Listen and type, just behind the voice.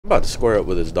about to square up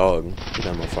with his dog. Get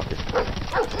that motherfucker.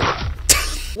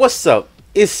 What's up?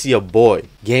 It's your boy,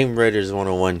 Game Raiders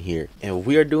 101 here, and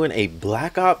we are doing a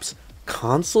Black Ops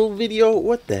console video.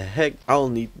 What the heck? I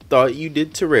only thought you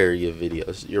did Terraria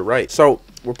videos. You're right. So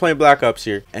we're playing Black Ops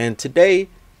here, and today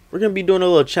we're gonna be doing a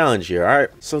little challenge here. All right,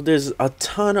 so there's a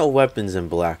ton of weapons in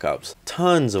Black Ops,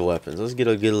 tons of weapons. Let's get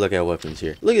a good look at weapons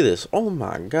here. Look at this. Oh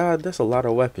my god, that's a lot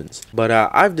of weapons. But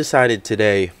I've decided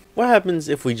today, what happens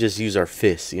if we just use our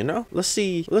fists, you know? Let's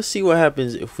see what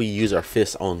happens if we use our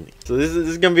fists only. So this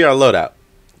is gonna be our loadout.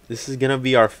 This is gonna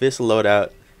be our fist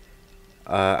loadout.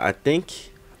 I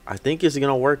think it's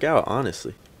gonna work out,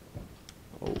 honestly.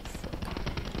 Oh fuck.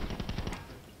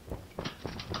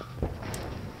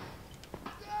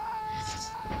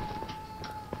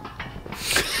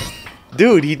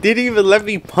 Dude, he didn't even let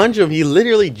me punch him. He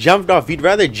literally jumped off. He'd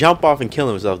rather jump off and kill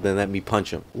himself than let me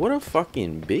punch him. What a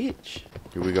fucking bitch.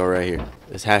 Here we go right here.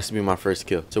 This has to be my first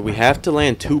kill. So we have to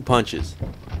land 2 punches.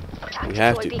 We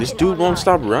have to. This dude won't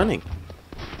stop running.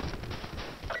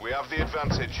 We have the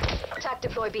advantage. Attack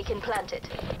deploy beacon planted.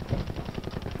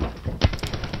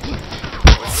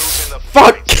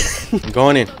 Fuck! I'm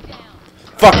going in.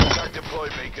 Fuck! Attack deploy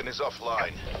beacon is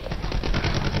offline.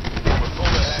 We're full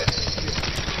ahead.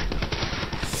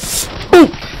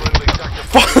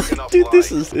 Fuck! Dude,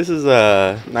 this is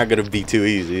not gonna be too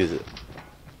easy, is it?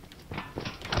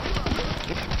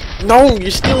 No, you're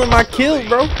stealing my kill,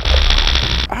 bro.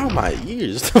 Ow, my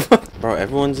ears. Bro,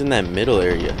 everyone's in that middle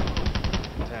area.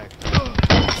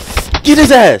 Get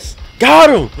his ass!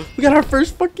 Got him! We got our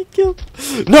first fucking kill.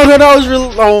 No, I was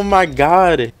real. Oh my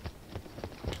god.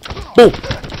 Boom!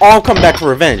 Oh, I'll come back for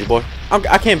revenge, boy.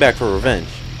 I came back for revenge.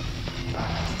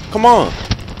 Come on.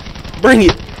 Bring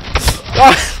it.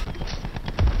 Ah.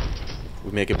 We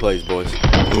making plays, boys.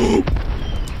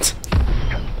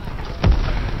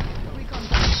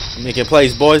 Making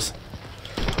plays, boys.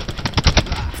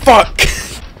 Fuck!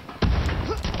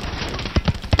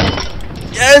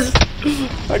 Yes!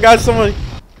 I got someone.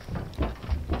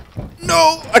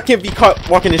 No! I can't be caught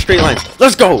walking in straight lines.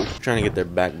 Let's go! Trying to get their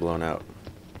back blown out.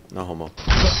 No homo.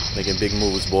 Making big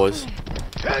moves, boys.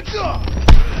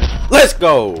 Let's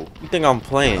go! You think I'm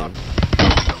playing?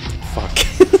 Fuck.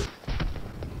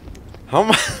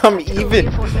 I'm even.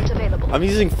 I'm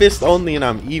using fist only and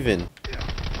I'm even.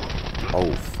 Oh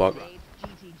fuck.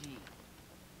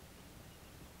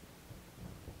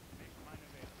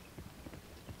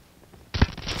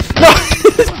 No!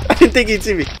 I didn't think he'd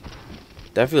see me.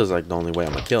 That feels like the only way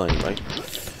I'm gonna kill anybody.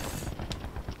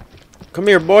 Come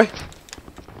here, boy.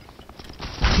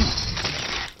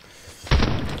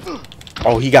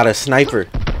 Oh, he got a sniper.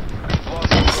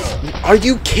 Are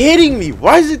you kidding me?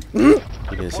 Why is it? He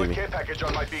didn't see me.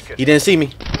 He didn't see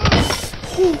me.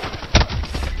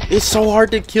 It's so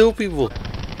hard to kill people.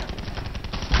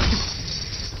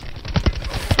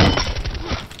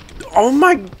 Oh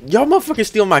my, y'all motherfuckers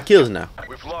steal my kills now.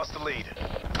 We've lost the lead.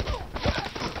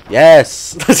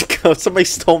 Yes, let's go. Somebody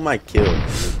stole my kill.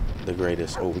 The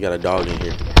greatest. Oh, we got a dog in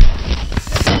here.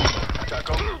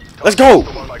 Let's go.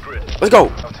 Let's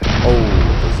go.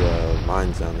 Oh, there's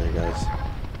mines down there, guys.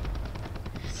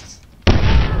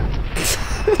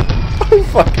 Oh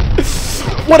fuck.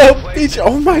 What up, bitch?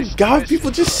 Oh my god,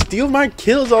 people just steal my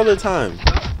kills all the time.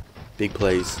 Big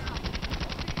plays.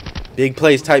 Big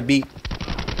plays type beat.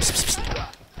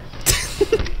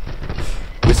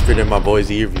 Whispered in my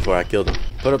boy's ear before I killed him.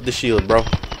 Put up the shield, bro.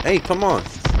 Hey, come on.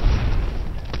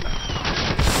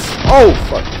 Oh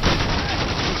fuck.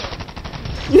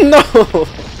 No.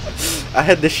 I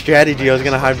had this strategy. I was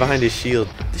gonna hide behind his shield.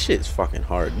 This shit is fucking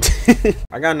hard.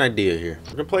 I got an idea here.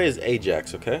 We're gonna play as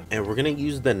Ajax, okay? And we're gonna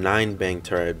use the 9-bang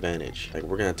to our advantage. Like,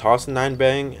 we're gonna toss the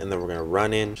 9-bang, and then we're gonna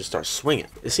run in, just start swinging.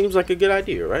 It seems like a good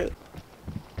idea, right?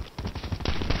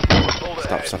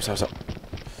 Stop.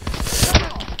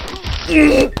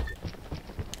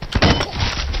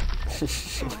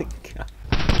 Oh my god.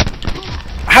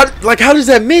 How does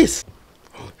that miss?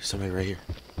 Oh, there's somebody right here.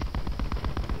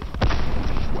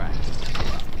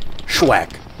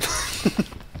 Schwack.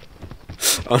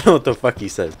 I don't know what the fuck he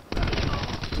says.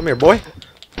 Come here, boy.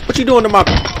 What you doing to my...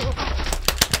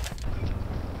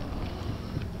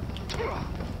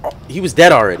 Oh, he was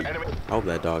dead already. I hope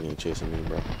that dog ain't chasing me,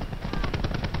 bro.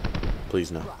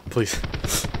 Please no. Please.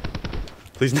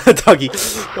 Please not, doggy.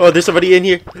 Oh, there's somebody in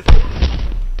here.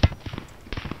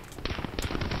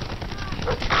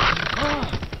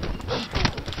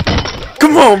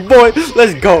 Come on, boy.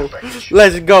 Let's go.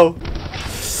 Let's go.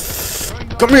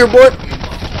 Come here, boy.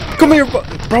 Come here,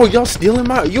 bro. Y'all stealing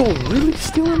my... You're really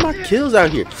stealing my kills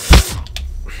out here.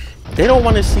 They don't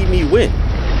want to see me win.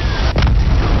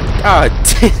 God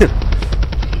damn.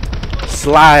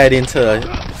 slide into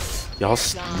y'all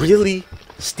really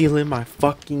stealing my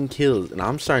fucking kills, and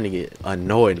I'm starting to get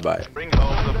annoyed by it. Bring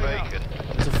home the bacon.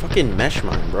 It's a fucking mesh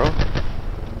mine, bro.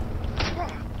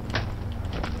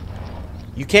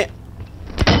 You can't.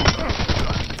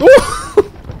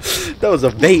 That was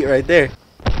a bait right there.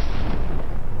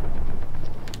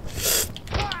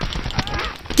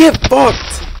 Get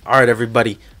fucked! Alright,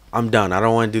 everybody. I'm done. I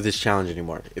don't want to do this challenge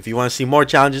anymore. If you want to see more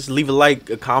challenges, leave a like,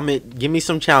 a comment. Give me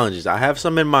some challenges. I have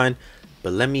some in mind,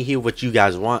 but let me hear what you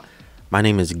guys want. My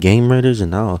name is Game Raiders,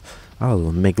 and I'll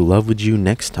make love with you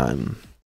next time.